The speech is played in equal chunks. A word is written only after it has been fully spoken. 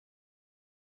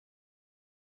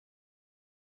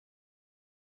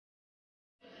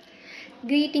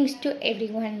Greetings to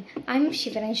everyone. I'm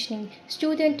Sivaranjani,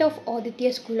 student of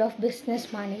Adithya School of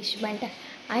Business Management.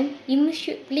 I'm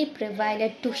immensely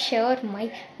privileged to share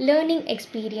my learning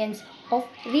experience of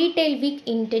Retail Week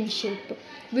internship,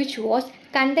 which was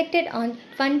conducted on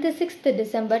 26th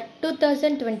December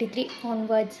 2023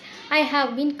 onwards. I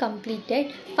have been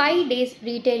completed 5 days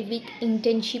Retail Week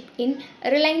internship in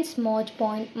Reliance Smart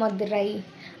Point, Madurai.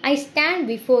 I stand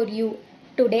before you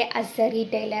today as a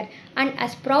retailer and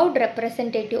as proud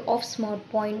representative of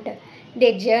SmartPoint.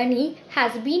 Their journey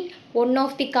has been one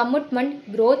of the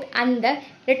commitment, growth and the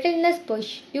relentless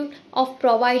pursuit of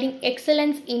providing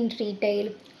excellence in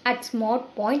retail. At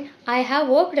SmartPoint, I have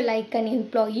worked like an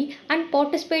employee and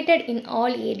participated in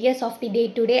all areas of the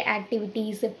day-to-day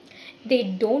activities. They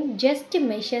don't just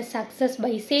measure success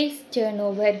by sales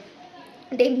turnover.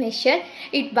 They measure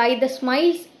it by the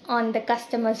smiles on the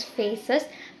customers' faces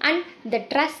and the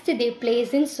trust they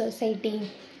place in society.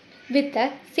 With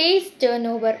a sales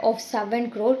turnover of 7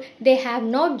 crore, they have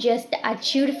not just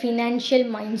achieved financial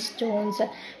milestones,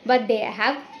 but they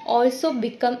have also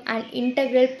become an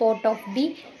integral part of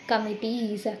the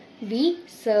communities we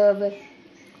serve.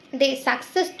 Their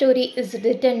success story is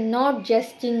written not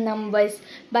just in numbers,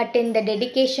 but in the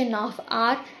dedication of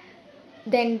our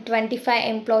then 25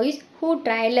 employees who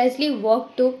tirelessly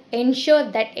work to ensure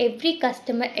that every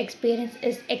customer experience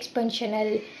is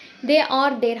exceptional. They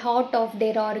are the heart of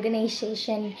their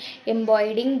organization,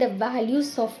 embodying the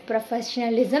values of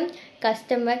professionalism,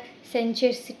 customer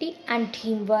centricity, and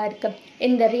teamwork.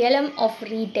 In the realm of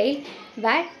retail,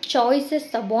 where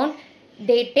choices abound,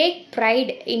 they take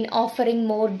pride in offering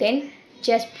more than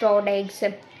just products.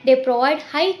 They provide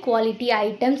high quality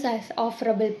items at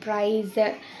offerable price.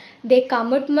 Their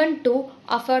commitment to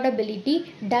affordability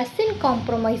doesn't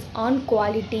compromise on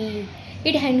quality,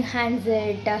 it enhances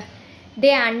it.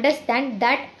 They understand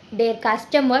that their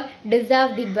customer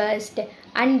deserve the best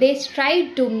and they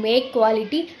strive to make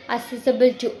quality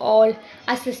accessible to all.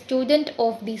 As a student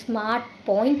of the Smart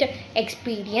Point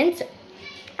experience,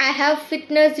 I have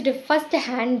witnessed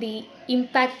firsthand the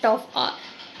impact of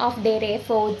their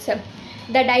efforts,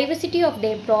 the diversity of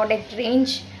their product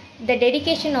range, the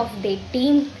dedication of their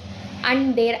team,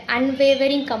 and their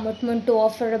unwavering commitment to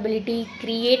affordability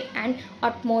create an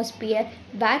atmosphere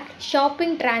where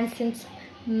shopping transcends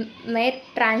mere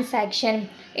transaction.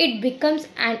 It becomes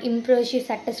an impressively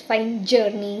satisfying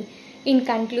journey. In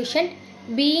conclusion,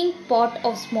 being part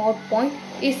of SmartPoint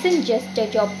isn't just a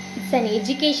job, it's an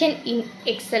education in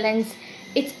excellence.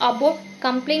 It's about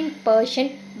combining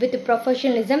passion with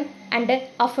professionalism and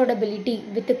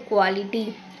affordability with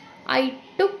quality. I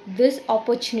took this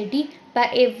opportunity where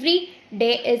every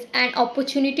day is an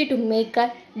opportunity to make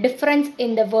a difference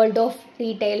in the world of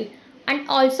retail. And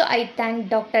also I thank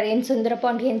Dr. N.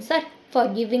 Sundarapandian sir for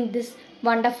giving this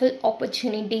wonderful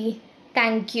opportunity.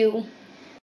 Thank you.